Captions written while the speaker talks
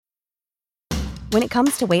When it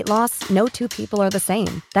comes to weight loss, no two people are the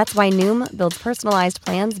same. That's why Noom builds personalized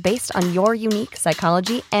plans based on your unique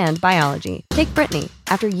psychology and biology. Take Brittany.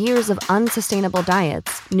 After years of unsustainable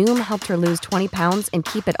diets, Noom helped her lose 20 pounds and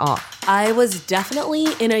keep it off. I was definitely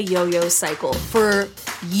in a yo-yo cycle for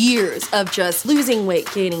years of just losing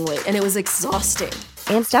weight, gaining weight, and it was exhausting.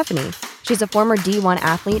 And Stephanie. She's a former D1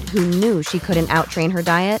 athlete who knew she couldn't out-train her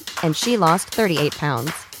diet, and she lost 38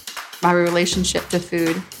 pounds. My relationship to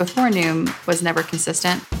food before Noom was never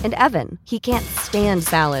consistent. And Evan, he can't stand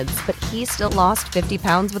salads, but he still lost 50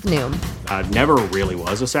 pounds with Noom. I never really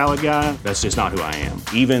was a salad guy. That's just not who I am.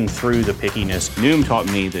 Even through the pickiness, Noom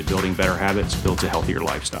taught me that building better habits builds a healthier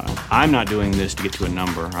lifestyle. I'm not doing this to get to a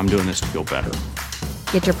number. I'm doing this to feel better.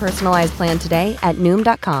 Get your personalized plan today at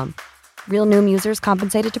Noom.com. Real Noom users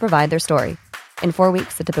compensated to provide their story. In 4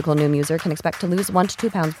 weeks, the typical Noom user can expect to lose 1 to 2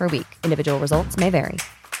 pounds per week. Individual results may vary.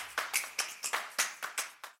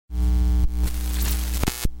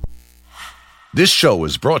 This show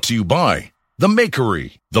is brought to you by The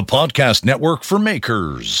Makery, the podcast network for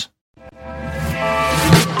makers.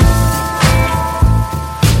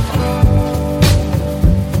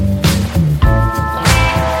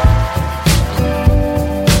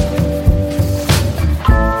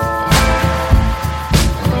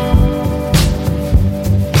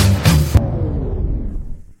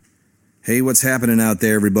 Hey, what's happening out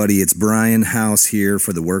there, everybody? It's Brian House here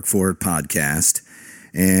for the Work For It podcast.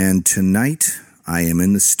 And tonight, I am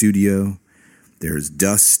in the studio. There's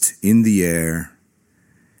dust in the air.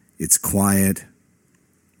 It's quiet.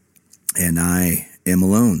 And I am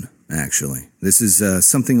alone, actually. This is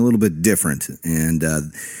something a little bit different. And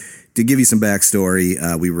to give you some backstory,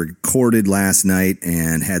 we recorded last night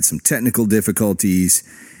and had some technical difficulties.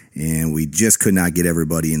 And we just could not get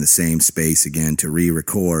everybody in the same space again to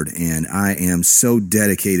re-record. And I am so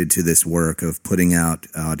dedicated to this work of putting out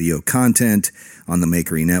audio content on the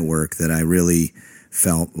Makery Network that I really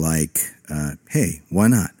felt like, hey, why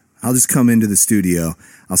not? I'll just come into the studio,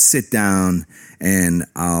 I'll sit down, and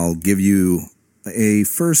I'll give you a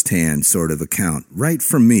firsthand sort of account, right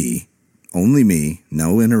from me, only me,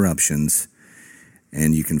 no interruptions.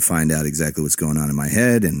 And you can find out exactly what's going on in my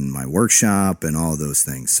head and my workshop and all of those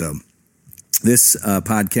things. So this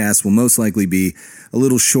podcast will most likely be a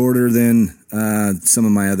little shorter than some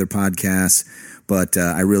of my other podcasts, but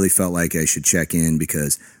I really felt like I should check in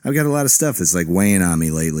because I've got a lot of stuff that's like weighing on me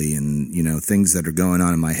lately and, you know, things that are going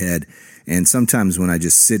on in my head. And sometimes when I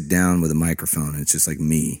just sit down with a microphone, it's just like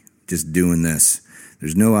me just doing this.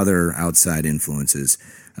 There's no other outside influences.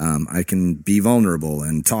 I can be vulnerable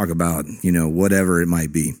and talk about, you know, whatever it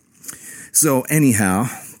might be. So anyhow,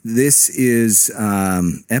 this is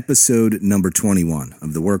episode number 21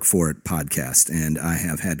 of the Work For It podcast. And I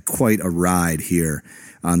have had quite a ride here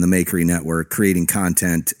on the Makery Network, creating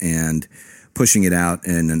content and pushing it out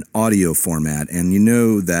in an audio format. And you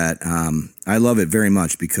know that I love it very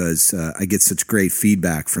much because I get such great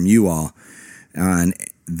feedback from you all on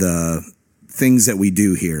the things that we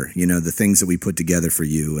do here, you know, the things that we put together for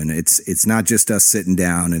you. And it's not just us sitting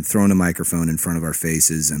down and throwing a microphone in front of our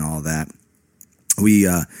faces and all that. We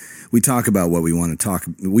talk about what we want to talk.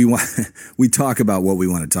 We talk about what we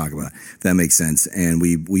want to talk about, if that makes sense. And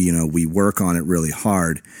we work on it really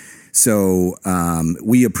hard. So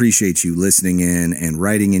we appreciate you listening in and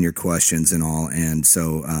writing in your questions and all. And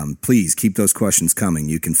so please keep those questions coming.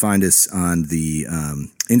 You can find us on the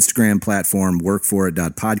Instagram platform,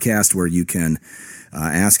 workforit.podcast, where you can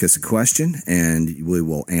ask us a question and we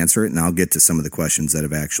will answer it. And I'll get to some of the questions that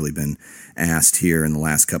have actually been asked here in the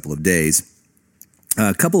last couple of days.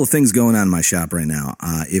 A couple of things going on in my shop right now.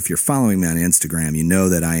 If you're following me on Instagram, you know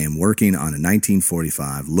that I am working on a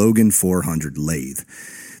 1945 Logan 400 lathe.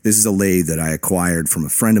 This is a lathe that I acquired from a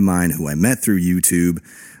friend of mine who I met through YouTube.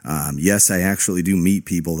 Yes, I actually do meet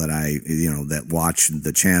people that that watch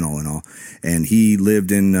the channel and all. And he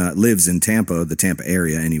lives in Tampa, the Tampa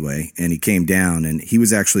area anyway. And he came down and he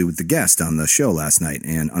was actually with the guest on the show last night.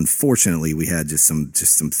 And unfortunately, we had just some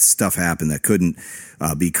stuff happen that couldn't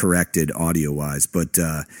be corrected audio wise. But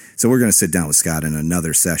so we're going to sit down with Scott in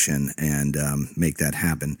another session and make that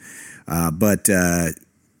happen. But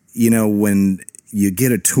when you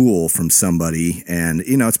get a tool from somebody and,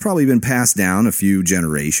 it's probably been passed down a few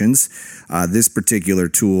generations. This particular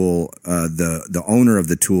tool, the owner of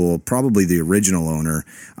the tool, probably the original owner,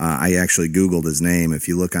 I actually Googled his name. If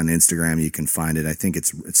you look on Instagram, you can find it. I think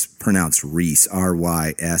it's pronounced Reese,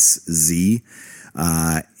 R-Y-S-Z.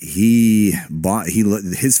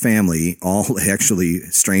 His family, all actually,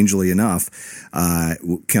 strangely enough,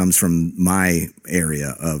 comes from my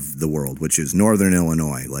area of the world, which is northern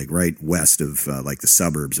Illinois, like right west of, like the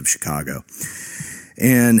suburbs of Chicago.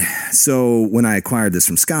 And so when I acquired this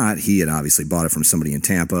from Scott, he had obviously bought it from somebody in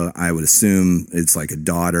Tampa. I would assume it's like a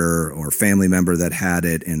daughter or family member that had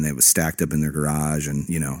it, and it was stacked up in their garage, and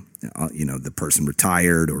the person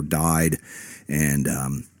retired or died, and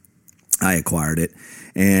I acquired it.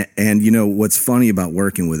 And what's funny about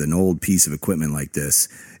working with an old piece of equipment like this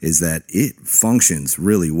is that it functions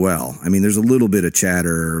really well. I mean, there's a little bit of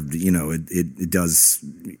chatter,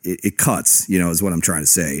 it cuts, is what I'm trying to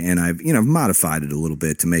say. And I've modified it a little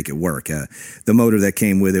bit to make it work. The motor that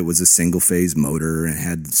came with it was a single phase motor and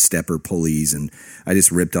had stepper pulleys, and I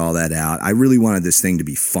just ripped all that out. I really wanted this thing to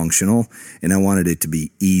be functional, and I wanted it to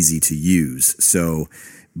be easy to use. So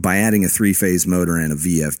by adding a 3-phase motor and a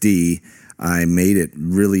VFD, I made it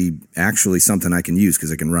really actually something I can use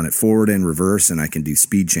because I can run it forward and reverse, and I can do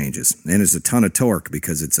speed changes. And there's a ton of torque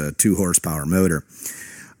because it's a 2-horsepower motor.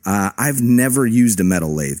 I've never used a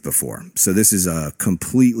metal lathe before, so this is a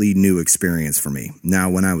completely new experience for me. Now,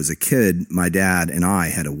 when I was a kid, my dad and I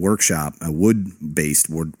had a workshop, a wood-based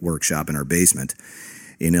workshop in our basement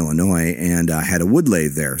in Illinois, and I had a wood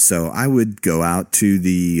lathe there. So I would go out to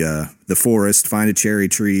the forest, find a cherry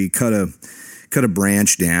tree, cut a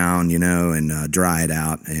branch down, and dry it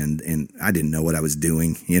out. And I didn't know what I was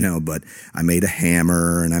doing, but I made a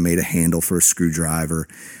hammer and I made a handle for a screwdriver.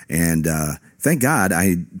 And thank God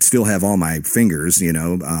I still have all my fingers, I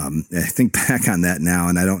think back on that now,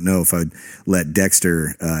 and I don't know if I'd let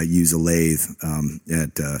Dexter use a lathe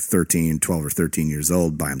at 12 or 13 years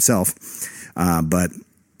old by himself. But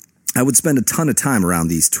I would spend a ton of time around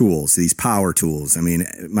these tools, these power tools. I mean,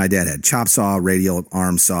 my dad had chop saw, radial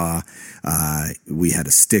arm saw. We had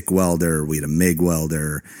a stick welder. We had a MIG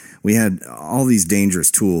welder. We had all these dangerous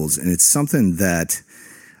tools. And it's something that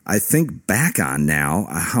I think back on now,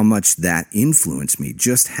 how much that influenced me,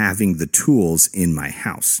 just having the tools in my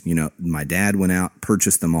house. My dad went out,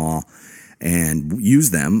 purchased them all, and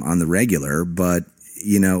used them on the regular, but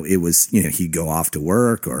it was, he'd go off to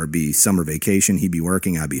work or be summer vacation. He'd be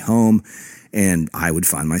working. I'd be home, and I would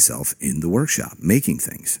find myself in the workshop making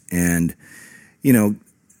things. And,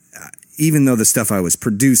 even though the stuff I was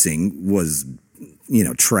producing was,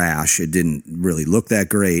 trash, it didn't really look that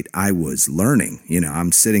great. I was learning,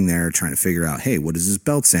 I'm sitting there trying to figure out, hey, what does this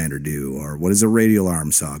belt sander do? Or what is a radial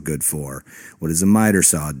arm saw good for? What does a miter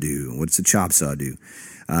saw do? What does a chop saw do?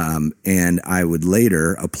 And I would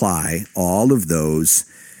later apply all of those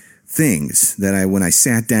things that when I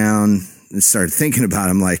sat down and started thinking about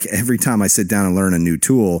them, like every time I sit down and learn a new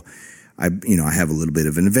tool, I have a little bit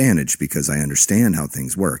of an advantage because I understand how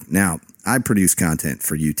things work. Now, I produce content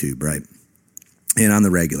for YouTube, right? And on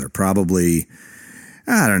the regular, probably,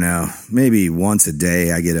 I don't know, maybe once a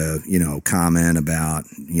day I get a, comment about,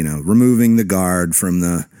 removing the guard from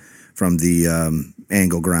the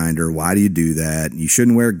angle grinder. Why do you do that? You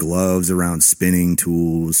shouldn't wear gloves around spinning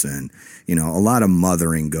tools, and a lot of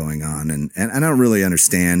mothering going on, and I don't really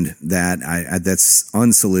understand that. That's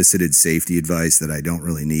unsolicited safety advice that I don't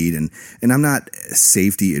really need, and I'm not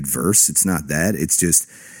safety adverse. It's not that. It's just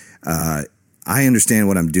I understand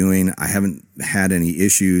what I'm doing. I haven't had any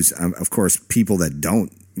issues. Of course, people that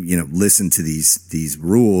don't listen to these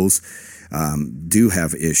rules do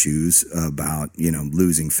have issues about,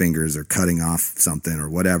 losing fingers or cutting off something or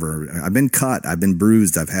whatever. I've been cut. I've been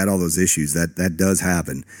bruised. I've had all those issues. That does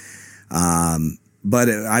happen. But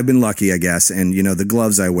I've been lucky, I guess. And, the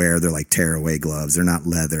gloves I wear, they're like tearaway gloves. They're not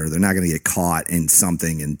leather. They're not going to get caught in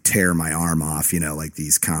something and tear my arm off, like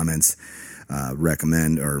these comments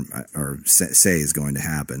recommend or say is going to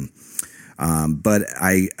happen. But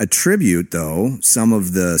I attribute, though, some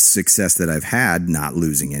of the success that I've had not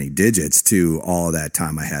losing any digits to all that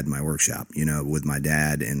time I had in my workshop, with my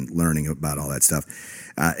dad and learning about all that stuff.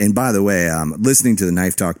 And by the way, listening to the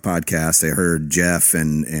Knife Talk podcast, I heard Jeff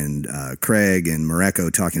and Craig and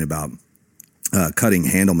Mareko talking about cutting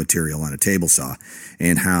handle material on a table saw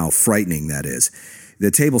and how frightening that is. The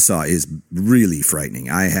table saw is really frightening.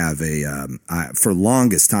 I have for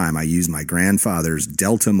longest time, I used my grandfather's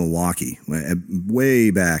Delta Milwaukee. Way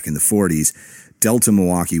back in the 40s, Delta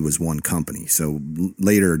Milwaukee was one company. So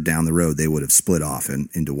later down the road, they would have split off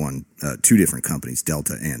into two different companies,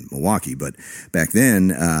 Delta and Milwaukee. But back then,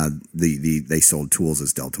 they sold tools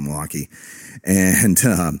as Delta Milwaukee. And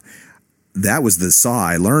that was the saw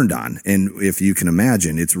I learned on. And if you can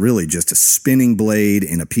imagine, it's really just a spinning blade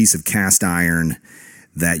and a piece of cast iron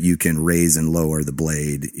that you can raise and lower the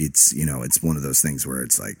blade. It's, it's one of those things where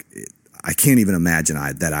it's like, I can't even imagine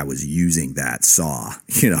that I was using that saw,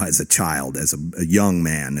 as a child, as a young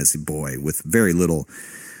man, as a boy with very little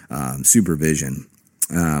supervision.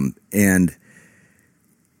 And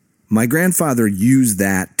My grandfather used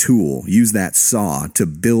that tool, used that saw to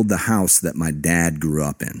build the house that my dad grew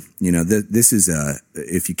up in. You know, this is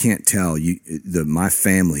if you can't tell, my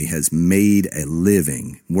family has made a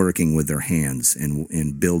living working with their hands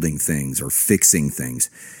and building things or fixing things.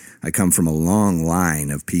 I come from a long line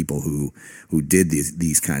of people who did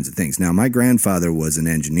these kinds of things. Now, my grandfather was an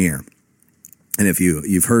engineer. And if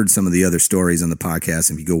you've heard some of the other stories on the podcast,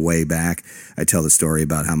 if you go way back, I tell the story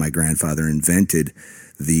about how my grandfather invented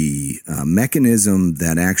the mechanism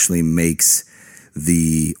that actually makes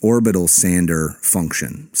the orbital sander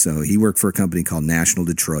function. So he worked for a company called National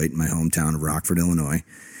Detroit in my hometown of Rockford, Illinois.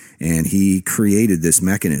 And he created this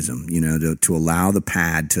mechanism, you know, to allow the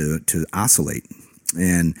pad to oscillate.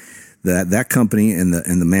 And that company and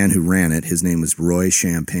the man who ran it, his name was Roy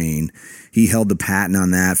Champagne. He held the patent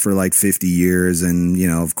on that for like 50 years. And, you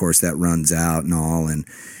know, of course that runs out and all.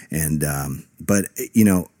 But, you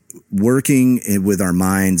know, working with our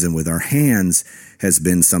minds and with our hands has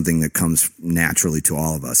been something that comes naturally to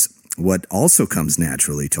all of us. What also comes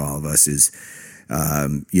naturally to all of us is,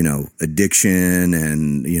 you know, addiction.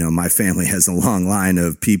 And, you know, my family has a long line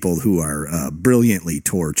of people who are brilliantly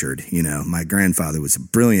tortured. You know, my grandfather was a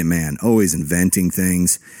brilliant man, always inventing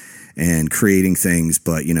things and creating things.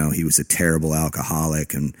 But, you know, he was a terrible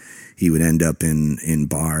alcoholic and he would end up in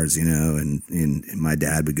bars, you know, and my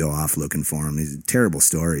dad would go off looking for him. These terrible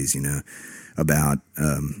stories, you know, about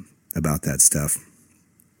that stuff.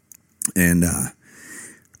 And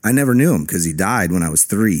I never knew him because he died when I was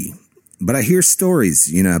 3. But I hear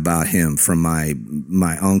stories, you know, about him from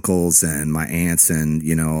my uncles and my aunts and,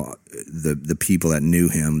 you know, the people that knew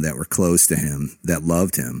him, that were close to him, that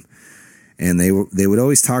loved him. And they would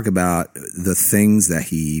always talk about the things that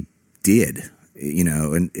he did. You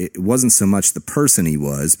know, and it wasn't so much the person he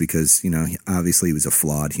was because, you know, obviously he was a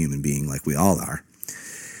flawed human being like we all are.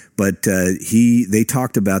 But they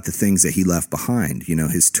talked about the things that he left behind, you know,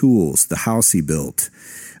 his tools, the house he built,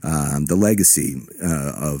 the legacy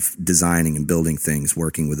of designing and building things,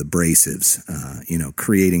 working with abrasives, you know,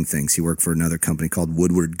 creating things. He worked for another company called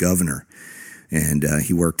Woodward Governor, and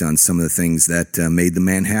he worked on some of the things that made the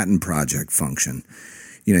Manhattan Project function.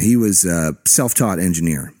 You know, he was a self-taught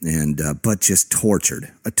engineer, and but just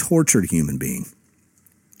a tortured human being.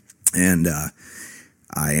 And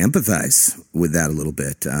I empathize with that a little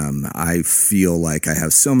bit. I feel like I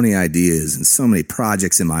have so many ideas and so many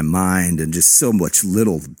projects in my mind and just so much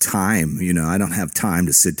little time. You know, I don't have time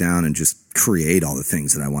to sit down and just create all the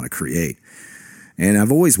things that I want to create. And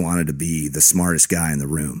I've always wanted to be the smartest guy in the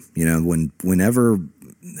room. You know, whenever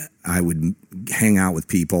I would hang out with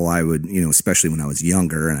people, I would, you know, especially when I was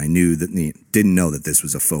younger and I didn't know that this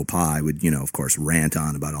was a faux pas, I would, you know, of course, rant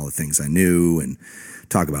on about all the things I knew and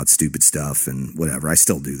talk about stupid stuff and whatever. I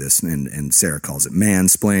still do this, and Sarah calls it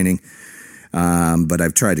mansplaining. But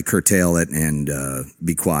I've tried to curtail it and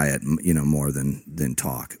be quiet, you know, more than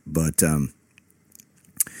talk. But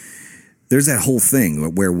there's that whole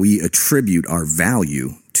thing where we attribute our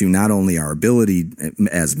value to not only our ability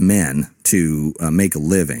as men to make a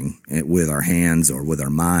living with our hands or with our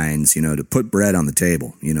minds, you know, to put bread on the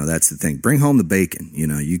table. You know, that's the thing. Bring home the bacon. You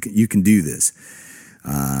know, you can do this.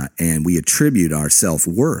 And we attribute our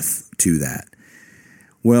self-worth to that.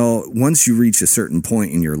 Well, once you reach a certain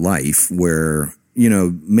point in your life where, you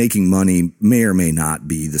know, making money may or may not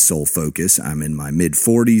be the sole focus. I'm in my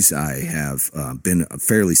mid-40s. I have been a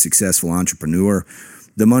fairly successful entrepreneur.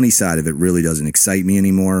 The money side of it really doesn't excite me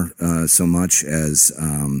anymore so much as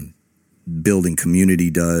building community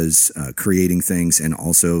does, creating things, and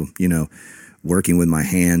also, you know, working with my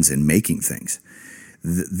hands and making things.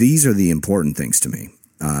 These are the important things to me.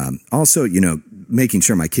 Also, you know, making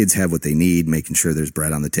sure my kids have what they need, making sure there's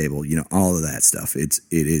bread on the table, you know, all of that stuff. It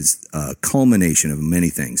is a culmination of many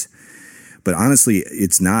things. But honestly,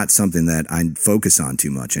 it's not something that I focus on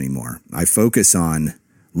too much anymore. I focus on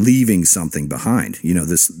leaving something behind. You know,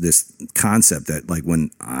 this concept that, like,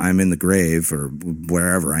 when I'm in the grave or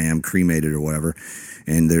wherever I am, cremated or whatever,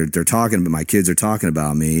 and they're talking, my kids are talking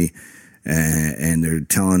about me, and they're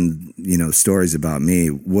telling, you know, stories about me.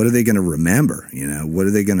 What are they going to remember? You know, what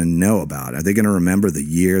are they going to know about? Are they going to remember the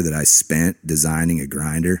year that I spent designing a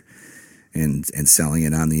grinder and selling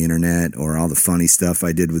it on the internet, or all the funny stuff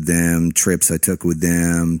I did with them, trips I took with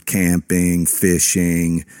them, camping,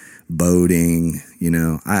 fishing, boating? You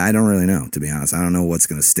know, I don't really know, to be honest. I don't know what's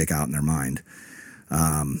going to stick out in their mind.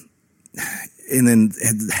 And then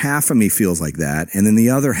half of me feels like that. And then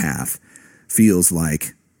the other half feels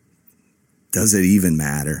like, does it even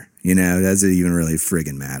matter? You know, does it even really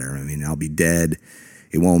friggin' matter? I mean, I'll be dead.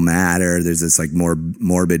 It won't matter. There's this like more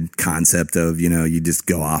morbid concept of, you know, you just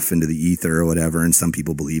go off into the ether or whatever. And some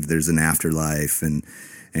people believe there's an afterlife, and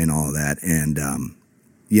and all of that. And,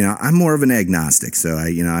 I'm more of an agnostic. So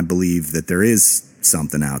I believe that there is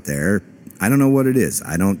something out there. I don't know what it is.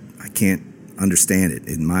 I can't understand it.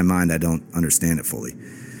 In my mind, I don't understand it fully.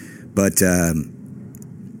 But I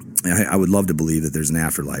would love to believe that there's an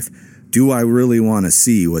afterlife. Do I really want to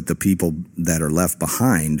see what the people that are left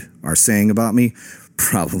behind are saying about me?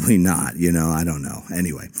 Probably not. I don't know.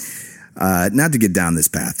 Anyway, not to get down this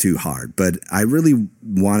path too hard, but I really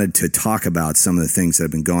wanted to talk about some of the things that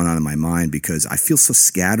have been going on in my mind because I feel so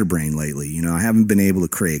scatterbrained lately. I haven't been able to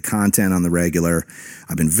create content on the regular.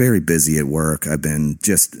 I've been very busy at work. I've been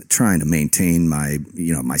just trying to maintain my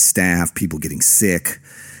staff, people getting sick.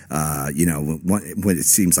 When it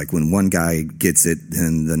seems like when one guy gets it,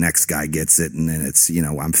 then the next guy gets it, and then it's,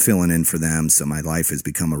 I'm filling in for them. So my life has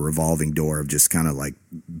become a revolving door of just kind of like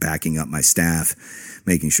backing up my staff,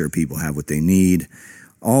 making sure people have what they need,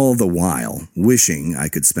 all the while wishing I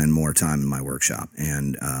could spend more time in my workshop.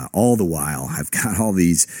 And all the while I've got all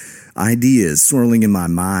these ideas swirling in my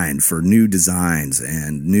mind for new designs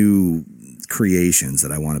and new creations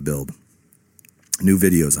that I want to build, new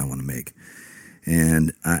videos I want to make.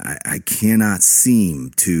 And I cannot seem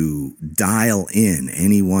to dial in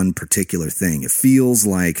any one particular thing. It feels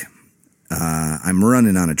like I'm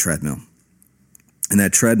running on a treadmill, and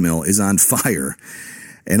that treadmill is on fire.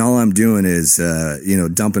 And all I'm doing is,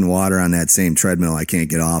 dumping water on that same treadmill. I can't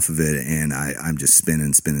get off of it, and I'm just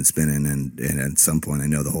spinning. And at some point, I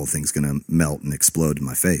know the whole thing's going to melt and explode in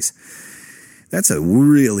my face. That's a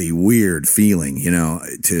really weird feeling,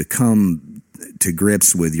 to come to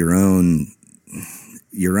grips with your own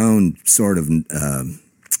sort of,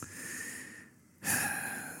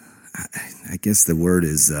 I guess the word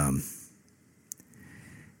is,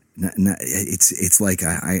 it's like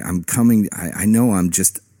I'm coming, I know I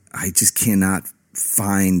just cannot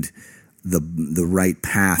find the right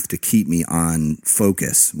path to keep me on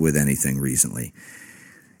focus with anything recently.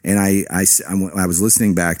 And I was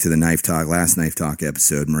listening back to the last Knife Talk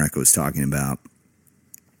episode Mareko was talking about.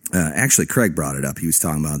 Actually, Craig brought it up. He was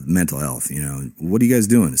talking about mental health. What are you guys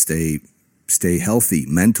doing to stay healthy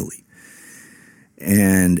mentally?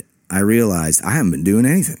 And I realized I haven't been doing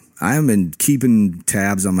anything. I haven't been keeping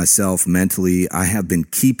tabs on myself mentally. I have been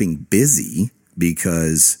keeping busy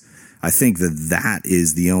because I think that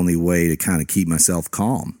is the only way to kind of keep myself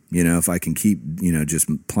calm. If I can keep, just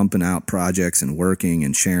pumping out projects and working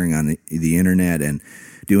and sharing on the internet and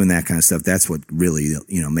doing that kind of stuff, that's what really,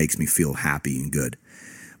 makes me feel happy and good.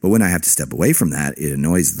 But when I have to step away from that, it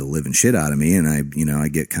annoys the living shit out of me, and I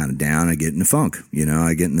get kind of down. I get in a funk.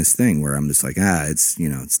 I get in this thing where I'm just like, it's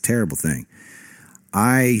a terrible thing.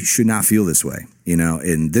 I should not feel this way,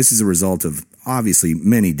 and this is a result of obviously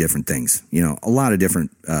many different things. A lot of different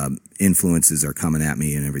influences are coming at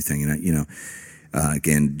me and everything, and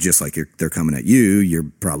again, just like they're coming at you, you're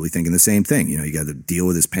probably thinking the same thing. You got to deal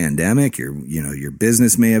with this pandemic. Your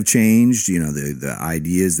business may have changed. The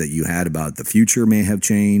ideas that you had about the future may have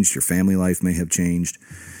changed. Your family life may have changed,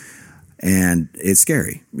 and it's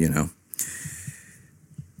scary.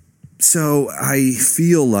 So I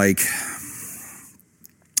feel like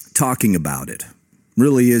talking about it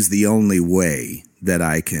really is the only way that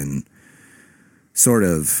I can sort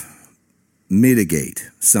of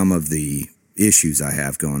mitigate some of the issues I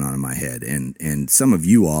have going on in my head. And some of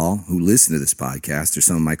you all who listen to this podcast are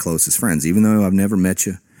some of my closest friends. Even though I've never met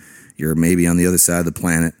you, you're maybe on the other side of the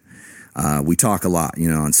planet. We talk a lot,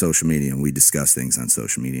 on social media, and we discuss things on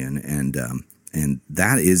social media. And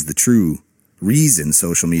that is the true reason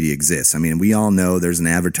social media exists. I mean, we all know there's an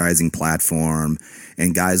advertising platform,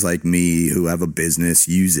 and guys like me who have a business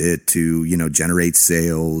use it to, generate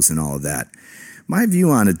sales and all of that. My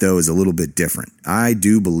view on it, though, is a little bit different. I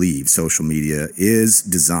do believe social media is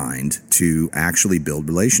designed to actually build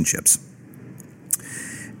relationships.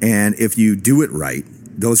 And if you do it right,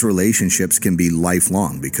 those relationships can be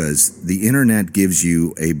lifelong because the internet gives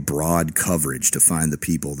you a broad coverage to find the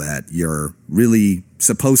people that you're really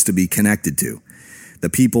supposed to be connected to. The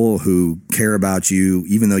people who care about you,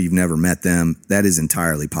 even though you've never met them, that is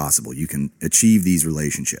entirely possible. You can achieve these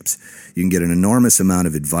relationships. You can get an enormous amount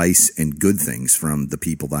of advice and good things from the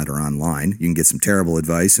people that are online. You can get some terrible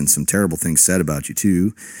advice and some terrible things said about you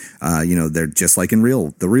too. They're just like in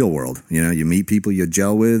the real world. You meet people you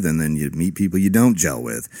gel with, and then you meet people you don't gel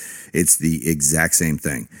with. It's the exact same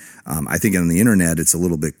thing. I think on the internet,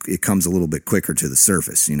 it comes a little bit quicker to the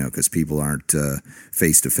surface, because people aren't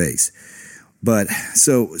face to face. But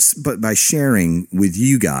by sharing with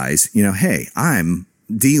you guys, hey, I'm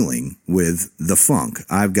dealing with the funk.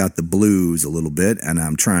 I've got the blues a little bit, and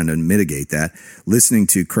I'm trying to mitigate that. Listening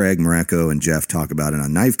to Craig Mareko and Jeff talk about it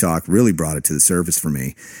on Knife Talk really brought it to the surface for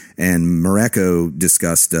me. And Mareko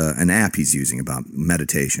discussed an app he's using about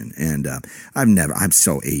meditation. And I'm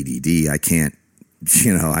so ADD, I can't,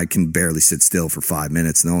 I can barely sit still for 5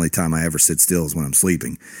 minutes. And the only time I ever sit still is when I'm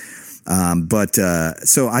sleeping.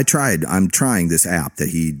 So I'm trying this app that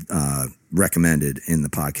he recommended in the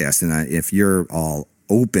podcast. And if you're all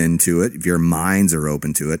open to it, if your minds are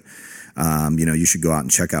open to it, you should go out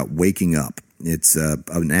and check out Waking Up. It's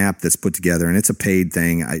an app that's put together, and it's a paid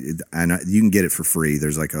thing. You can get it for free.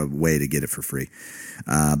 There's like a way to get it for free.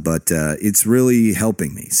 But it's really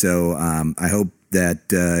helping me. So I hope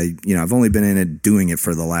that, I've only been doing it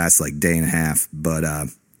for the last day and a half, but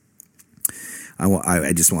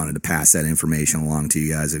I just wanted to pass that information along to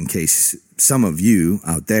you guys in case some of you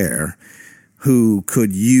out there who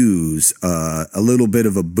could use a little bit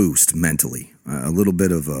of a boost mentally, a little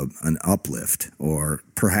bit of an uplift, or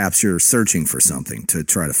perhaps you're searching for something to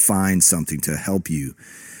try to find something to help you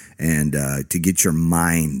and to get your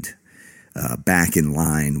mind back in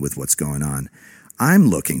line with what's going on. I'm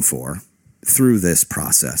looking for, through this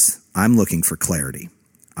process, I'm looking for clarity.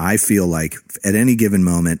 I feel like at any given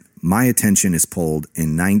moment, my attention is pulled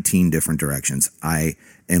in 19 different directions. I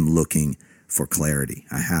am looking for clarity.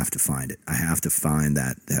 I have to find it. I have to find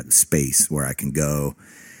that space where I can go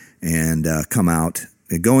and come out,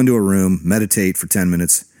 go into a room, meditate for 10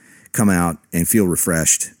 minutes, come out and feel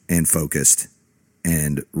refreshed and focused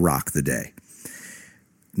and rock the day.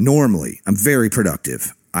 Normally, I'm very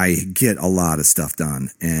productive. I get a lot of stuff done.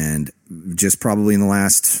 And just probably in the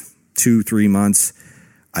last 2-3 months,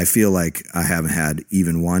 I feel like I haven't had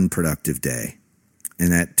even one productive day.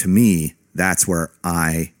 And that, to me, that's where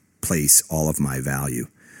I place all of my value.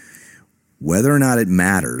 Whether or not it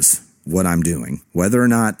matters what I'm doing, whether or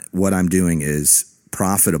not what I'm doing is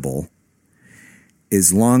profitable,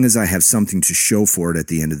 as long as I have something to show for it at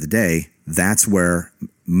the end of the day, that's where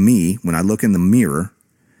when I look in the mirror,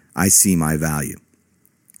 I see my value.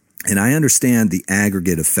 And I understand the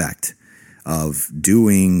aggregate effect of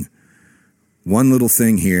doing one little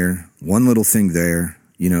thing here, one little thing there.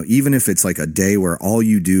 Even if it's like a day where all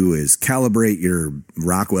you do is calibrate your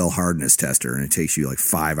Rockwell hardness tester and it takes you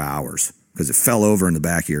 5 hours because it fell over in the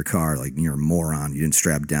back of your car like you're a moron, you didn't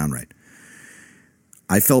strap it down right.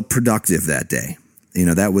 I felt productive that day.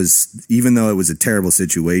 That was, even though it was a terrible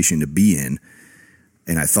situation to be in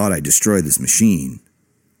and I thought I destroyed this machine,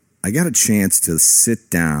 I got a chance to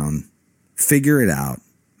sit down, figure it out,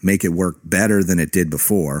 make it work better than it did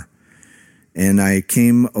before. And I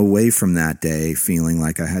came away from that day feeling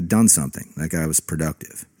like I had done something, like I was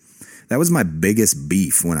productive. That was my biggest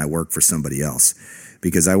beef when I worked for somebody else,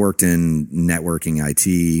 because I worked in networking,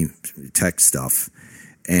 IT, tech stuff,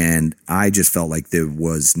 and I just felt like there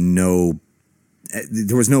was no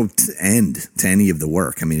end to any of the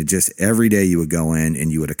work. I mean, every day you would go in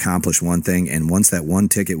and you would accomplish one thing, and once that one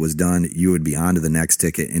ticket was done, you would be on to the next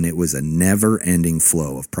ticket, and it was a never-ending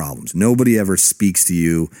flow of problems. Nobody ever speaks to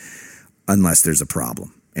you unless there's a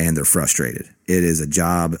problem and they're frustrated. It is a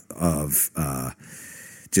job of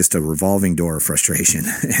just a revolving door of frustration.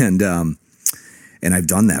 And I've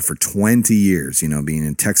done that for 20 years, being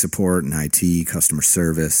in tech support and IT, customer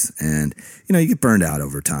service. And, you get burned out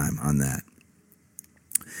over time on that.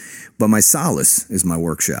 But my solace is my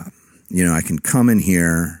workshop. I can come in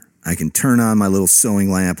here, I can turn on my little sewing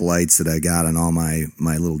lamp lights that I got on all my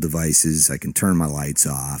little devices. I can turn my lights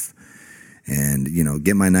off. And,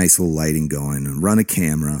 get my nice little lighting going and run a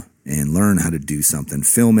camera and learn how to do something,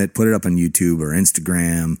 film it, put it up on YouTube or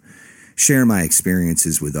Instagram, share my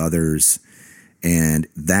experiences with others. And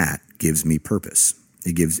that gives me purpose.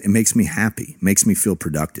 It makes me happy, makes me feel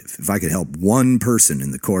productive. If I could help one person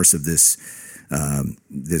in the course of this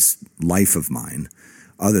life of mine,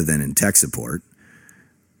 other than in tech support,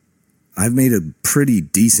 I've made a pretty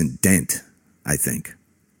decent dent, I think.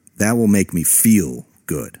 That will make me feel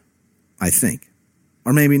good. I think.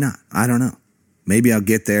 Or maybe not. I don't know. Maybe I'll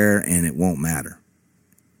get there and it won't matter.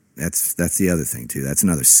 That's the other thing, too. That's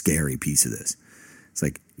another scary piece of this. It's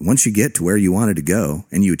like, once you get to where you wanted to go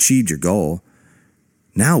and you achieved your goal,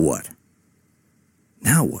 now what?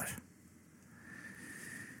 Now what?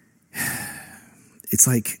 It's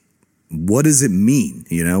like, what does it mean?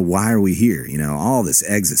 Why are we here? All this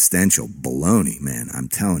existential baloney, man. I'm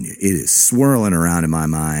telling you, it is swirling around in my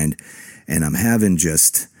mind, and I'm having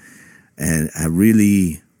just a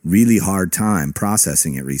really, really hard time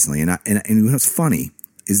processing it recently. And what's funny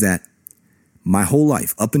is that my whole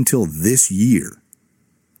life, up until this year,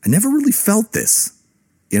 I never really felt this.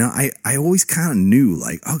 You know, I always kind of knew,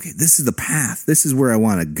 like, okay, this is the path. This is where I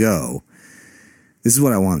want to go. This is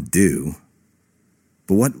what I want to do.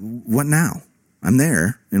 But what now? I'm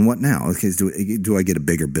there, and what now? Okay, do I get a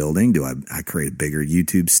bigger building? Do I create a bigger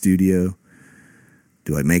YouTube studio?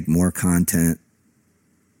 Do I make more content?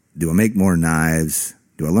 Do I make more knives?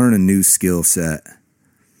 Do I learn a new skill set?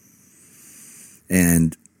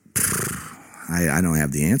 And I don't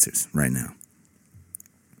have the answers right now.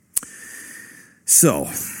 So,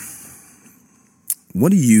 what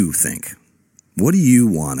do you think? What do you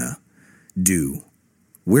want to do?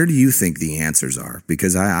 Where do you think the answers are?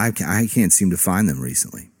 Because I can't seem to find them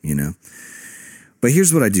recently, you know? But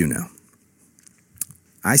here's what I do know.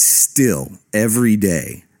 I still, every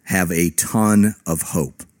day, have a ton of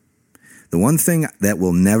hope. The one thing that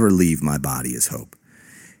will never leave my body is hope.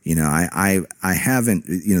 You know, I haven't,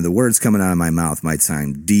 you know, the words coming out of my mouth might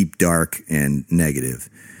sound deep, dark, and negative.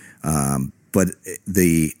 But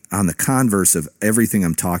on the converse of everything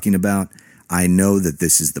I'm talking about, I know that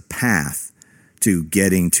this is the path to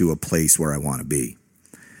getting to a place where I want to be.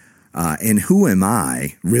 And who am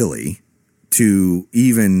I, really, to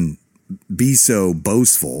even be so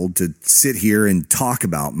boastful to sit here and talk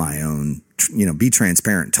about my own, you know, be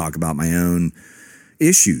transparent, talk about my own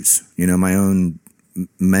issues, you know, my own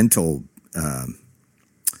mental, the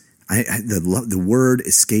word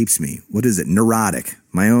escapes me. What is it? Neurotic.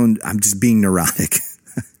 I'm just being neurotic.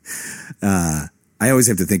 I always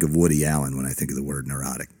have to think of Woody Allen when I think of the word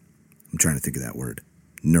neurotic. I'm trying to think of that word.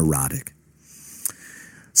 Neurotic.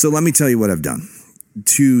 So let me tell you what I've done.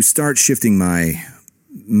 To start shifting my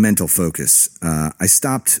mental focus, I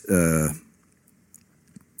stopped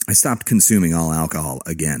consuming all alcohol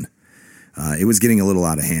again. It was getting a little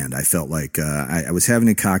out of hand. I felt like I was having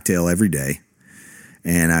a cocktail every day,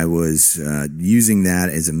 and I was using that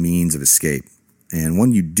as a means of escape. And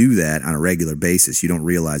when you do that on a regular basis, you don't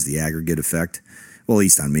realize the aggregate effect, well, at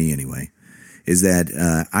least on me anyway, is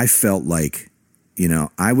that I felt like, you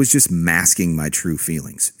know, I was just masking my true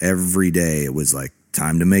feelings. Every day it was like,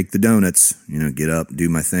 time to make the donuts, you know, get up, do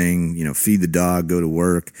my thing, you know, feed the dog, go to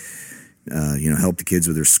work, you know, help the kids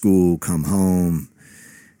with their school, come home,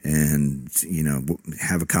 and, you know,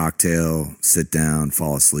 have a cocktail, sit down,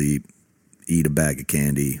 fall asleep, eat a bag of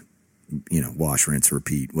candy, you know, wash, rinse,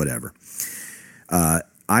 repeat, whatever.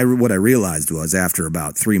 What I realized was after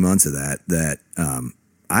about 3 months of that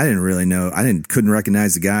I didn't really know, couldn't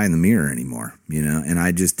recognize the guy in the mirror anymore, you know, and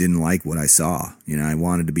I just didn't like what I saw. You know, I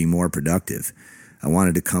wanted to be more productive. I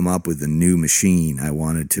wanted to come up with a new machine. I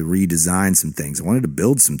wanted to redesign some things. I wanted to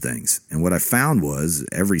build some things. And what I found was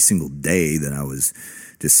every single day that I was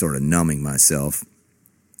just sort of numbing myself,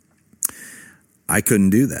 I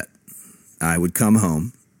couldn't do that. I would come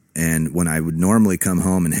home, and when I would normally come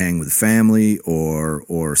home and hang with family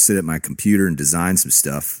or sit at my computer and design some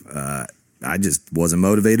stuff, I just wasn't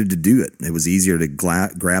motivated to do it. It was easier to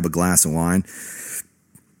grab a glass of wine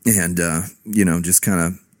and, you know, just kind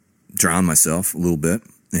of drown myself a little bit.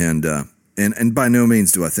 And by no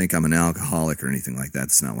means do I think I'm an alcoholic or anything like that.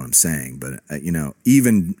 That's not what I'm saying. But, you know,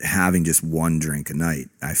 even having just one drink a night,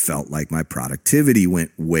 I felt like my productivity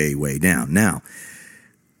went way, way down. Now,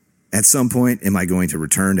 at some point, am I going to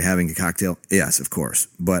return to having a cocktail? Yes, of course.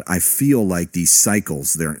 But I feel like these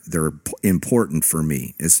cycles, they're important for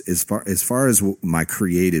me. As far as my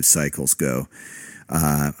creative cycles go,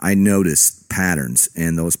 I notice patterns,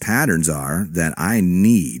 and those patterns are that I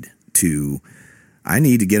need to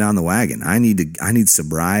get on the wagon. I need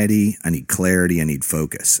sobriety. I need clarity. I need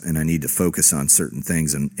focus, and I need to focus on certain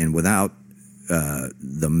things. And without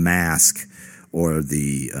the mask or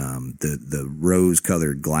the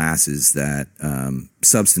rose-colored glasses that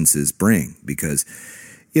substances bring, because,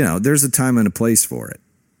 you know, there's a time and a place for it.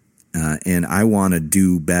 And I want to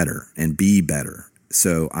do better and be better.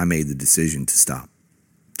 So I made the decision to stop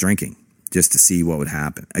drinking just to see what would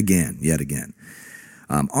happen yet again.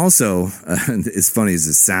 Also, as funny as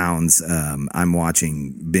it sounds, I'm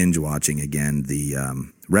binge watching again the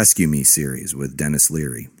Rescue Me series with Dennis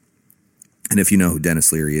Leary. And if you know who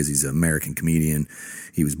Dennis Leary is, he's an American comedian.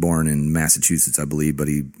 He was born in Massachusetts, I believe, but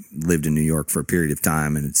he lived in New York for a period of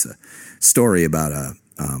time. And it's a story about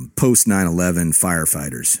post 9/11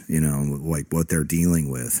 firefighters, you know, like what they're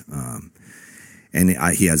dealing with. And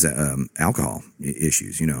he has alcohol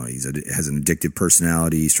issues. You know, has an addictive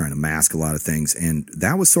personality. He's trying to mask a lot of things. And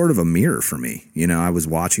that was sort of a mirror for me. You know, I was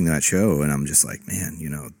watching that show and I'm just like, man, you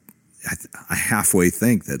know, I halfway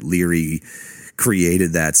think that Leary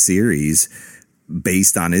created that series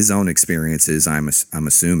based on his own experiences, I'm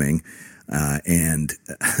assuming. And,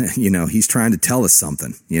 you know, he's trying to tell us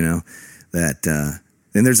something, you know, that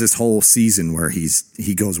then there's this whole season where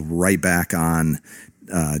he goes right back on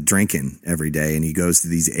drinking every day, and he goes to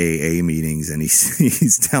these AA meetings, and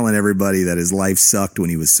he's telling everybody that his life sucked when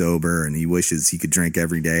he was sober, and he wishes he could drink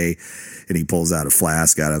every day. And he pulls out a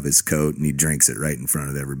flask out of his coat and he drinks it right in front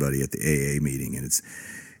of everybody at the AA meeting.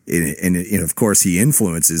 And of course, he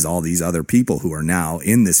influences all these other people who are now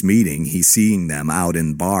in this meeting. He's seeing them out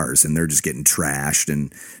in bars, and they're just getting trashed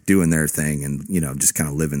and doing their thing, and just kind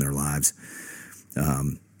of living their lives.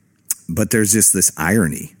 But there's just this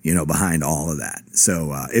irony, behind all of that.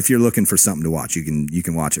 So if you're looking for something to watch, you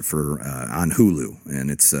can watch it on Hulu,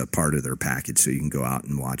 and it's part of their package. So you can go out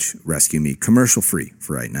and watch Rescue Me commercial free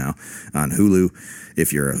for right now on Hulu.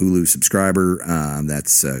 If you're a Hulu subscriber,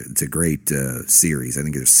 it's a great series. I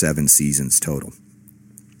think there's 7 seasons total.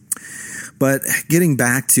 But getting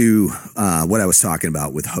back to what I was talking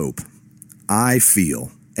about with hope, I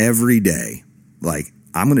feel every day like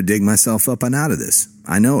I'm going to dig myself up and out of this.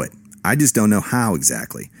 I know it. I just don't know how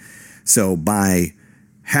exactly. So by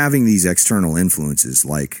having these external influences,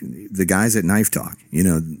 like the guys at Knife Talk,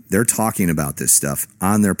 they're talking about this stuff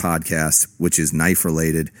on their podcast, which is knife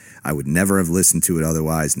related. I would never have listened to it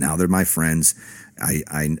otherwise. Now they're my friends.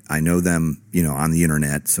 I know them, on the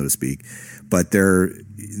internet, so to speak, but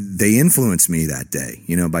they influenced me that day,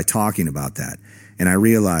 by talking about that. And I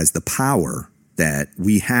realized the power that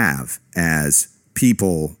we have as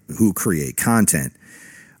people who create content.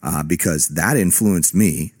 Because that influenced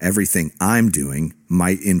me. Everything I'm doing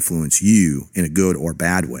might influence you in a good or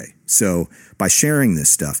bad way. So by sharing this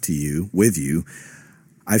stuff with you,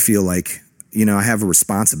 I feel like, I have a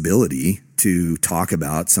responsibility to talk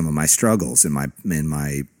about some of my struggles in my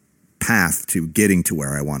path to getting to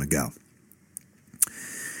where I want to go.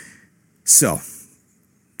 So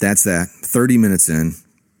that's that. 30 minutes in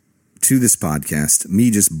to this podcast, me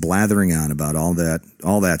just blathering on about all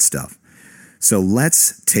that stuff. So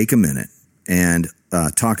let's take a minute and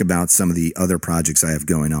talk about some of the other projects I have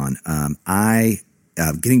going on.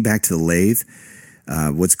 Getting back to the lathe,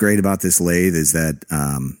 what's great about this lathe is that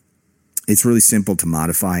it's really simple to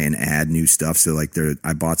modify and add new stuff. So like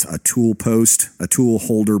I bought a tool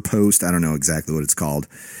holder post. I don't know exactly what it's called,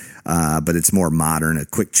 but it's more modern, a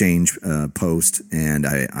quick change post. And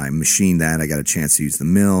I machined that. I got a chance to use the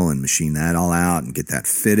mill and machine that all out and get that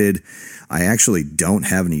fitted. I actually don't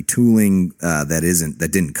have any tooling that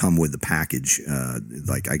didn't come with the package.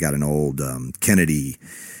 Like I got an old Kennedy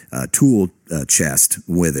tool chest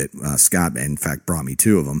with it. Scott, in fact, brought me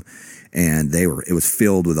 2 of them, and it was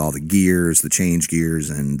filled with all the gears, the change gears,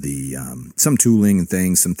 and the some tooling and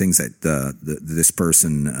things, some things that this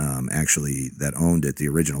person actually that owned it, the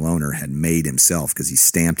original owner, had made himself because he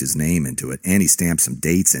stamped his name into it, and he stamped some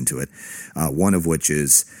dates into it. One of which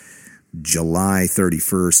is July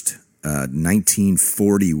 31st.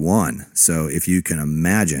 1941. So if you can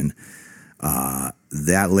imagine,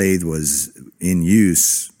 that lathe was in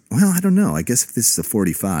use. Well, I don't know. I guess if this is a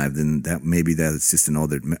 45, then that's just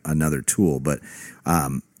another tool. But,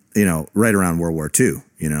 right around World War II,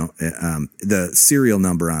 the serial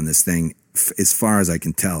number on this thing, as far as I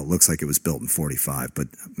can tell, looks like it was built in 45, but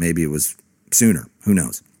maybe it was sooner. Who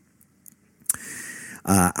knows?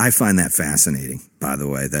 I find that fascinating, by the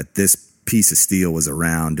way, that this piece of steel was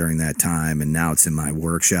around during that time, and now it's in my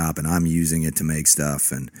workshop, and I'm using it to make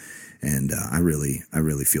stuff, and I really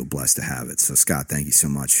feel blessed to have it. So Scott, thank you so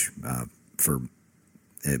much for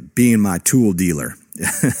being my tool dealer.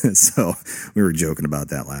 So we were joking about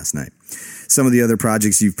that last night. Some of the other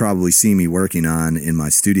projects you've probably seen me working on in my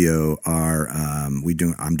studio are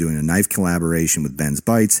I'm doing a knife collaboration with Ben's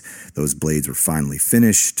Bites. Those blades were finally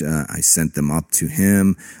finished. I sent them up to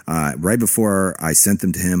him. Right before I sent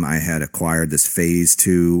them to him, I had acquired this Phase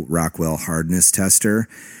 2 Rockwell hardness tester.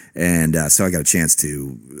 And so I got a chance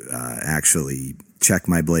to actually check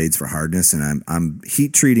my blades for hardness, and I'm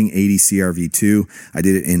heat treating 80 CRV2. I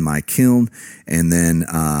did it in my kiln, and then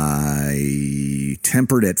I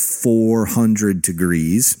tempered at 400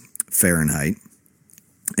 degrees Fahrenheit,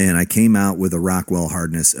 and I came out with a Rockwell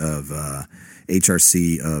hardness of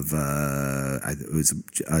HRC of it was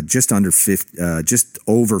just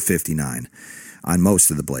over 59 on most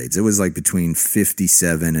of the blades. It was like between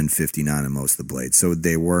 57 and 59 on most of the blades. So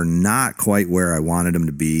they were not quite where I wanted them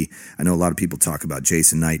to be. I know a lot of people talk about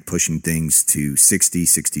Jason Knight pushing things to 60,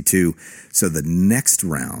 62. So the next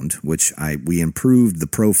round, which we improved the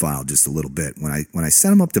profile just a little bit. When I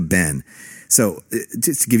sent them up to Ben, so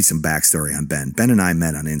just to give you some backstory on Ben and I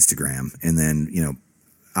met on Instagram, and then,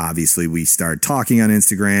 obviously we started talking on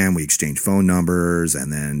Instagram, we exchanged phone numbers,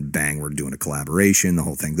 and then bang, we're doing a collaboration, the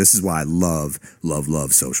whole thing. This is why I love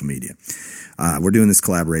social media. We're doing this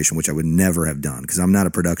collaboration, which I would never have done because I'm not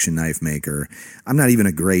a production knife maker. I'm not even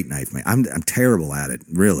a great knife maker. I'm terrible at it,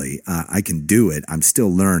 really. I can do it. I'm still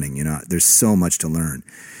learning. There's so much to learn.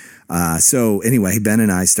 So anyway, Ben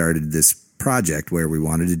and I started this project where we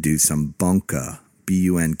wanted to do some bunka,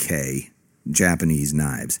 B-U-N-K, Japanese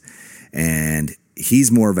knives. And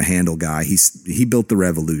he's more of a handle guy. He built the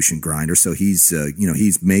Revolution grinder, so he's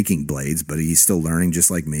making blades, but he's still learning just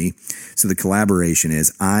like me. So the collaboration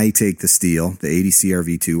is I take the steel, the 80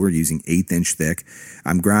 CRV2, we're using 1/8 inch thick.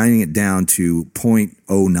 I'm grinding it down to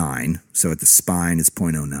 0.09, so at the spine it's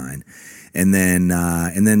 0.09, and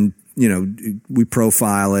then we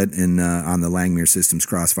profile it on the Langmuir Systems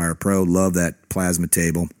Crossfire Pro. Love that plasma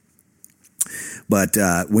table. But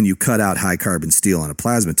when you cut out high carbon steel on a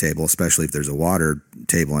plasma table, especially if there's a water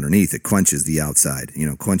table underneath, it quenches the outside,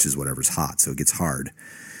 quenches whatever's hot. So it gets hard.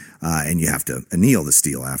 And you have to anneal the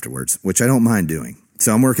steel afterwards, which I don't mind doing.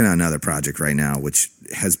 So I'm working on another project right now, which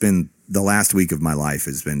has been the last week of my life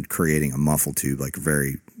has been creating a muffle tube, like a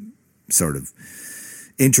very sort of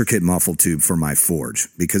intricate muffle tube for my forge.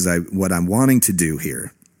 Because what I'm wanting to do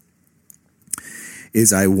here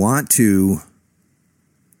is I want to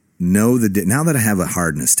know now that I have a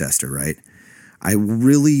hardness tester, right? I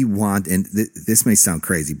really want, and this may sound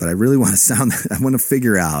crazy, but I really want to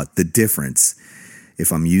figure out the difference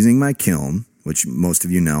if I'm using my kiln, which most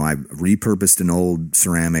of you know, I repurposed an old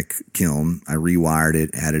ceramic kiln. I rewired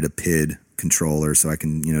it, added a PID controller so I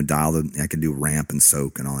can, I can do ramp and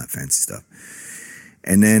soak and all that fancy stuff.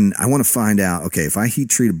 And then I want to find out, okay, if I heat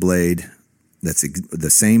treat a blade that's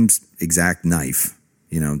the same exact knife,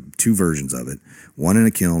 two versions of it, one in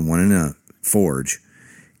a kiln, one in a forge,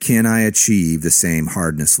 can I achieve the same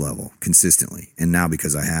hardness level consistently? And now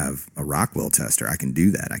because I have a Rockwell tester, I can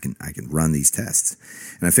do that. I can run these tests.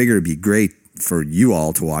 And I figured it'd be great for you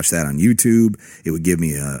all to watch that on YouTube. It would give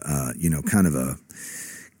me kind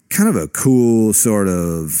of a cool sort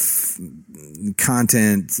of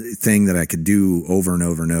content thing that I could do over and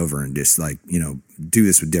over and over and just do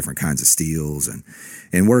this with different kinds of steels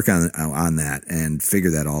and work on that and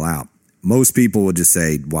figure that all out. Most people would just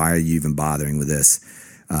say, why are you even bothering with this?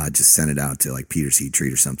 Just send it out to like Peter's Heat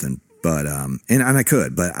Treat or something. But, and I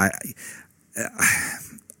could, but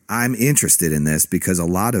I'm interested in this because a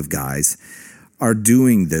lot of guys are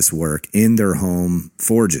doing this work in their home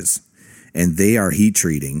forges. And they are heat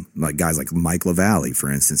treating, like guys like Mike LaValle, for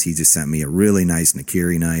instance. He just sent me a really nice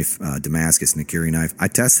Nakiri knife, Damascus Nakiri knife. I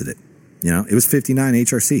tested it. It was 59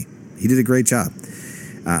 HRC. He did a great job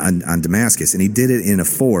on Damascus, and he did it in a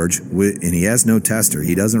forge, and he has no tester.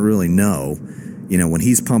 He doesn't really know, when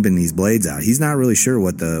he's pumping these blades out. He's not really sure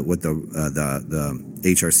what the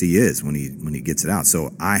HRC is when he gets it out.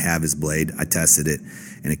 So I have his blade. I tested it,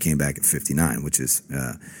 and it came back at 59, which is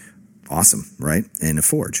awesome, right? In a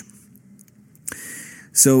forge.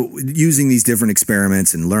 So using these different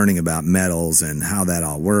experiments and learning about metals and how that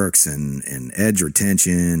all works and edge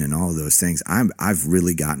retention and all of those things, I've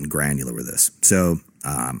really gotten granular with this. So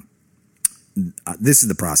this is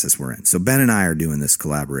the process we're in. So Ben and I are doing this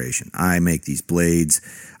collaboration. I make these blades.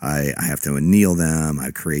 I have to anneal them.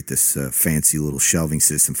 I create this fancy little shelving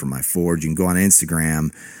system for my forge. You can go on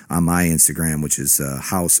Instagram, on my Instagram, which is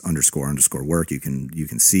house__work. You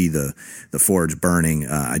can see the forge burning.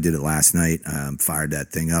 I did it last night. Fired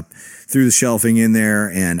that thing up, threw the shelving in there,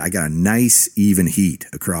 and I got a nice even heat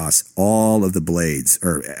across all of the blades.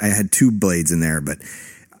 Or I had 2 blades in there, but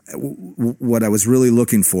what I was really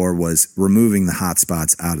looking for was removing the hot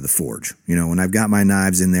spots out of the forge. When I've got my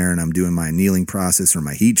knives in there and I'm doing my annealing process or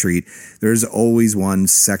my heat treat, there's always one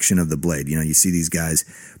section of the blade. You see these guys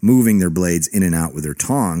moving their blades in and out with their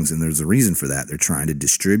tongs, and there's a reason for that. They're trying to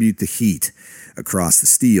distribute the heat across the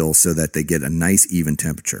steel so that they get a nice even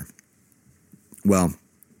temperature. Well,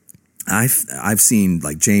 I've seen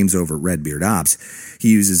like James over at Redbeard Ops. He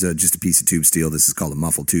uses just a piece of tube steel. This is called a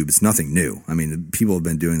muffle tube. It's nothing new. I mean, people have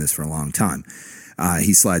been doing this for a long time.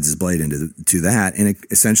 He slides his blade into that, and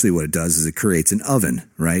essentially what it does is it creates an oven,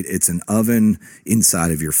 right? It's an oven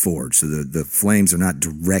inside of your forge, so the flames are not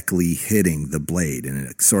directly hitting the blade, and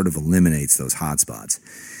it sort of eliminates those hot spots.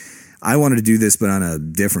 I wanted to do this, but on a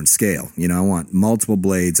different scale. I want multiple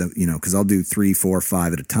blades, because I'll do 3, 4,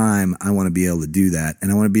 5 at a time. I want to be able to do that,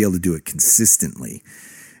 and I want to be able to do it consistently.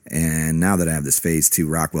 And now that I have this Phase 2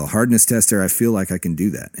 Rockwell hardness tester, I feel like I can do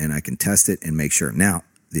that, and I can test it and make sure. Now,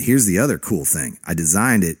 here's the other cool thing. I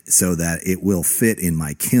designed it so that it will fit in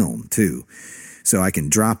my kiln, too. So I can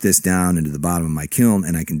drop this down into the bottom of my kiln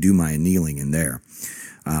and I can do my annealing in there.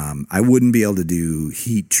 I wouldn't be able to do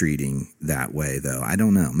heat treating that way, though. I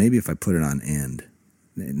don't know. Maybe if I put it on end.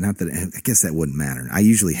 Not that I guess that wouldn't matter. I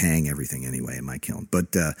usually hang everything anyway in my kiln.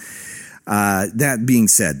 But that being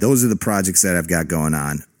said, those are the projects that I've got going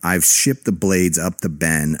on. I've shipped the blades up to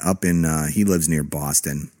Ben up in he lives near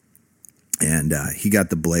Boston, and he got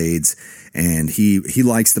the blades, and he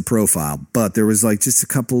likes the profile. But there was like just a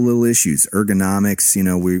couple of little issues, ergonomics. You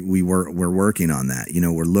know, we're working on that. You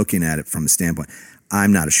know, we're looking at it from a standpoint.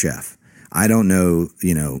 I'm not a chef. I don't know,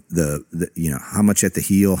 you know, the how much at the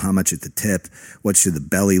heel, how much at the tip, what should the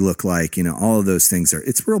belly look like, you know, all of those things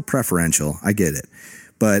it's real preferential. I get it.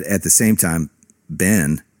 But at the same time,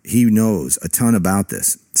 Ben, he knows a ton about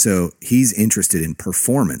this. So he's interested in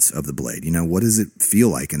performance of the blade. You know, what does it feel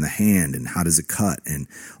like in the hand and how does it cut and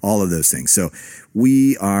all of those things. So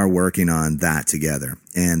we are working on that together.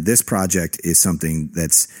 And this project is something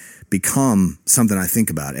that's become something I think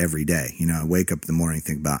about every day. You know, I wake up in the morning and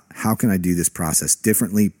think about how can I do this process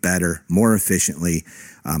differently, better, more efficiently?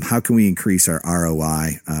 How can we increase our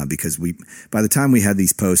ROI? Because by the time we had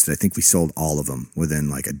these posted, I think we sold all of them within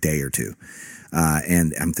like a day or two.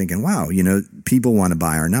 And I'm thinking, wow, you know, people want to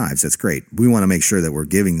buy our knives. That's great. We want to make sure that we're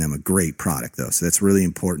giving them a great product though. So that's really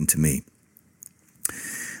important to me.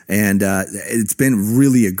 And it's been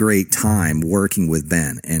really a great time working with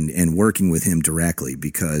Ben and working with him directly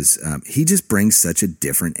because he just brings such a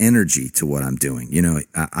different energy to what I'm doing. You know,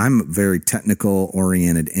 I'm a very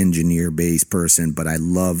technical-oriented, engineer-based person, but I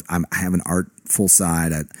have an artful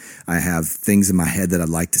side. I have things in my head that I'd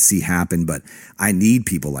like to see happen, but I need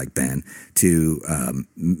people like Ben to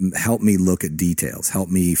help me look at details, help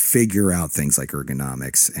me figure out things like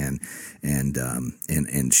ergonomics and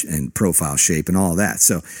profile shape and all of that.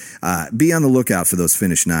 So be on the lookout for those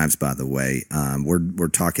finished knives, by the way. We're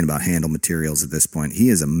talking about handle materials at this point. He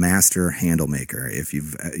is a master handle maker. If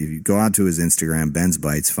you go out to his Instagram, Ben's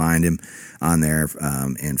Bites, find him on there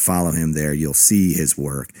and follow him there. You'll see his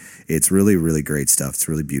work. It's really, really great stuff. It's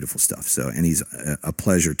really beautiful stuff. So, and he's a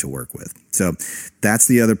pleasure to work with. So that's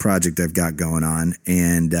the other project I've got going on.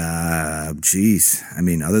 And, I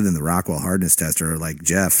mean, other than the Rockwell hardness tester, like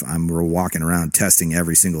Jeff, we're walking around testing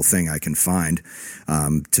every single thing I can find,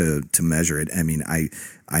 to measure it. I mean, I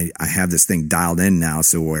have this thing dialed in now.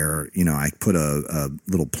 So where, you know, I put a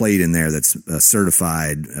little plate in there that's a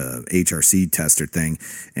certified, HRC tester thing,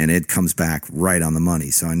 and it comes back right on the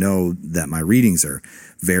money. So I know that my readings are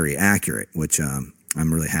very accurate, which,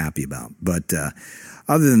 I'm really happy about. But,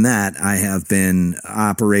 other than that, I have been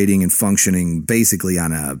operating and functioning basically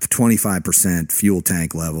on a 25% fuel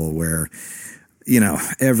tank level where, you know,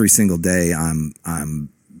 every single day I'm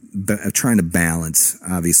trying to balance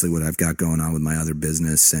obviously what I've got going on with my other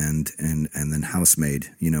business and then Housemaid,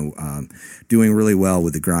 you know, doing really well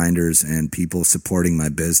with the grinders and people supporting my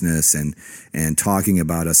business and talking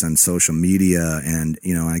about us on social media. And,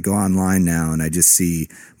 you know, I go online now and I just see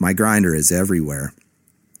my grinder is everywhere.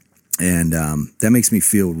 And that makes me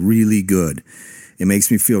feel really good. It makes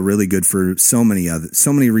me feel really good for so many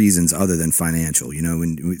reasons other than financial. You know,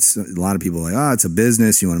 a lot of people are like, oh, it's a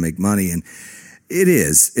business. You want to make money. And it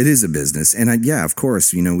is a business. And yeah, of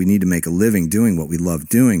course, you know, we need to make a living doing what we love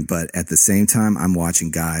doing. But at the same time, I'm watching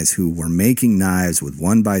guys who were making knives with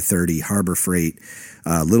 1x30 Harbor Freight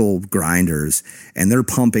little grinders, and they're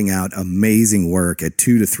pumping out amazing work at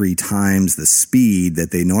 2 to 3 times the speed that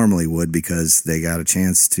they normally would because they got a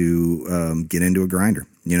chance to get into a grinder,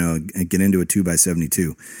 you know, get into a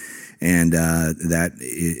 2x72. And that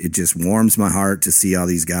it just warms my heart to see all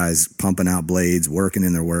these guys pumping out blades, working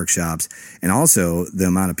in their workshops, and also the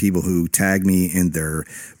amount of people who tag me in their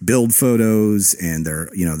build photos and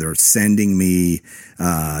they're sending me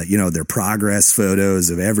their progress photos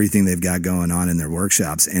of everything they've got going on in their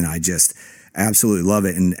workshops, and I just absolutely love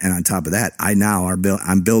it. And on top of that,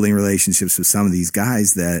 I'm building relationships with some of these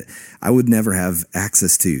guys that I would never have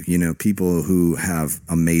access to, you know, people who have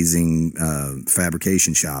amazing,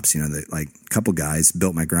 fabrication shops, you know, that like a couple guys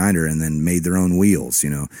built my grinder and then made their own wheels, you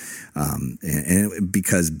know, and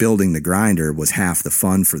because building the grinder was half the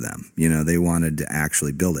fun for them, you know, they wanted to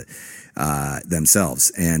actually build it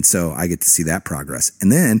themselves. And so I get to see that progress.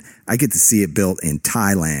 And then I get to see it built in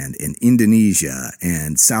Thailand, in Indonesia,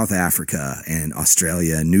 and South Africa, and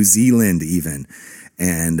Australia, New Zealand even.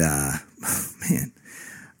 And, man,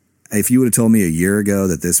 if you would have told me a year ago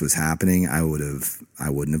that this was happening, I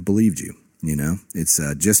wouldn't have believed you. You know, it's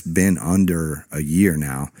just been under a year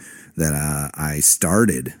now that I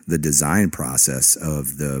started the design process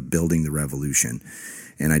of the Building the Revolution.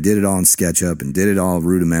 And I did it all in SketchUp and did it all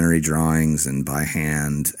rudimentary drawings and by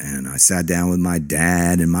hand. And I sat down with my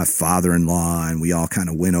dad and my father-in-law, and we all kind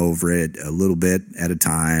of went over it a little bit at a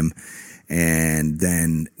time. And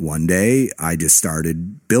then one day I just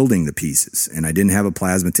started building the pieces, and I didn't have a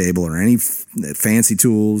plasma table or any fancy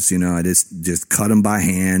tools. I just cut them by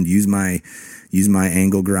hand, use my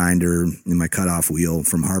angle grinder and my cutoff wheel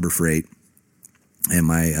from Harbor Freight and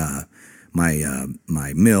my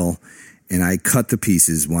mill. And I cut the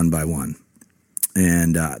pieces one by one.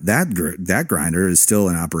 And that grinder is still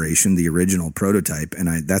in operation, the original prototype,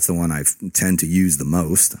 and that's the one I tend to use the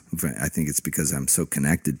most. I think it's because I'm so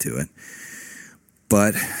connected to it.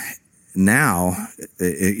 But now,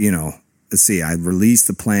 let's see, I released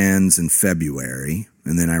the plans in February,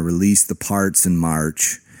 and then I released the parts in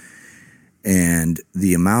March. And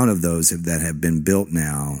the amount of those that have been built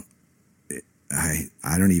now, I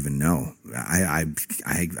don't even know. I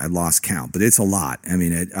lost count, but it's a lot. I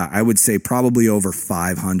mean, I would say probably over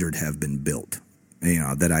 500 have been built,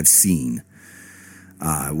 that I've seen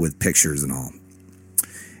with pictures and all.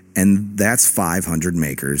 And that's 500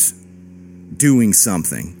 makers doing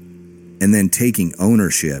something and then taking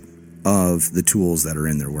ownership of the tools that are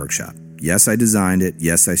in their workshop. Yes, I designed it.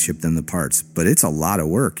 Yes, I shipped them the parts, but it's a lot of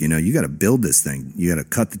work. You got to build this thing. You got to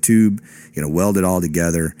cut the tube. You got to weld it all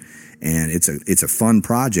together. And it's a fun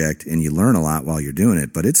project, and you learn a lot while you're doing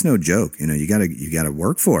it, but it's no joke. You gotta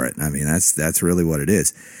work for it. I mean, that's really what it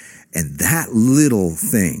is. And that little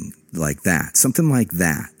thing like that, something like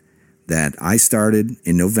that I started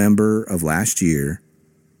in November of last year,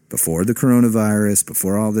 before the coronavirus,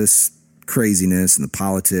 before all this craziness and the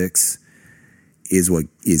politics, is what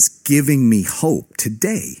is giving me hope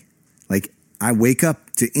today. Like, I wake up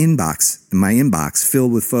to my inbox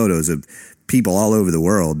filled with photos of people all over the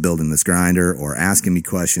world building this grinder or asking me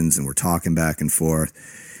questions, and we're talking back and forth,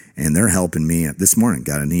 and they're helping me. This morning,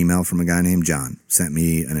 got an email from a guy named John, sent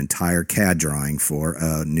me an entire CAD drawing for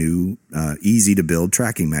a new easy to build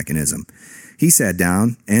tracking mechanism. He sat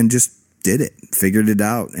down and just did it, figured it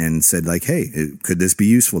out, and said, like, hey, could this be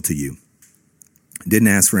useful to you? Didn't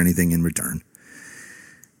ask for anything in return.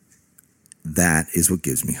 That is what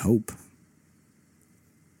gives me hope.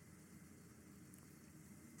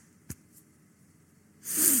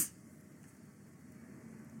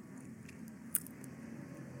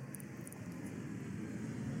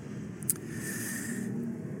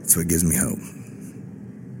 That's what gives me hope.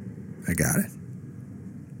 I got it.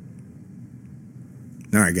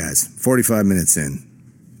 All right, guys, 45 minutes in.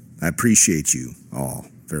 I appreciate you all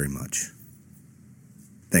very much.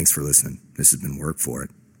 Thanks for listening. This has been Work For It.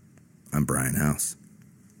 I'm Brian House.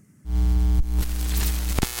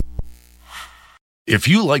 If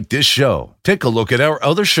you like this show, take a look at our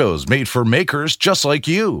other shows made for makers just like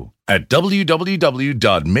you at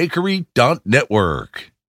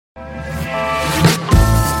www.makery.network.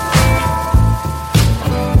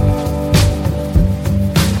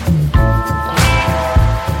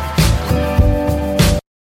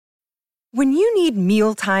 When you need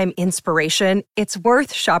mealtime inspiration, it's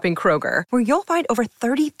worth shopping Kroger, where you'll find over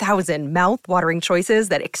 30,000 mouth-watering choices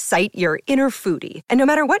that excite your inner foodie. And no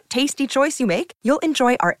matter what tasty choice you make, you'll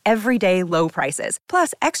enjoy our everyday low prices,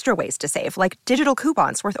 plus extra ways to save, like digital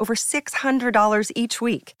coupons worth over $600 each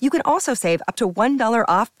week. You can also save up to $1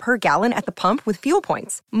 off per gallon at the pump with fuel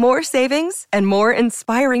points. More savings and more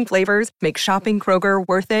inspiring flavors make shopping Kroger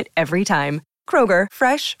worth it every time. Kroger,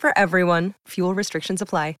 fresh for everyone. Fuel restrictions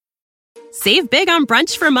apply. Save big on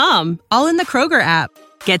brunch for mom, all in the Kroger app.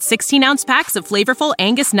 Get 16-ounce packs of flavorful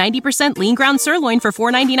Angus 90% lean ground sirloin for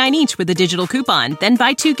 $4.99 each with a digital coupon. Then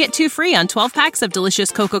buy 2, get 2 free on 12 packs of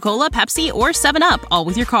delicious Coca-Cola, Pepsi, or 7-Up, all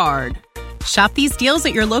with your card. Shop these deals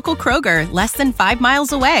at your local Kroger, less than 5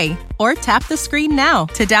 miles away. Or tap the screen now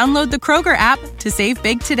to download the Kroger app to save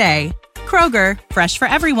big today. Kroger, fresh for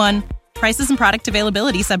everyone. Prices and product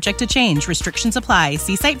availability subject to change. Restrictions apply.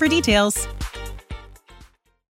 See site for details.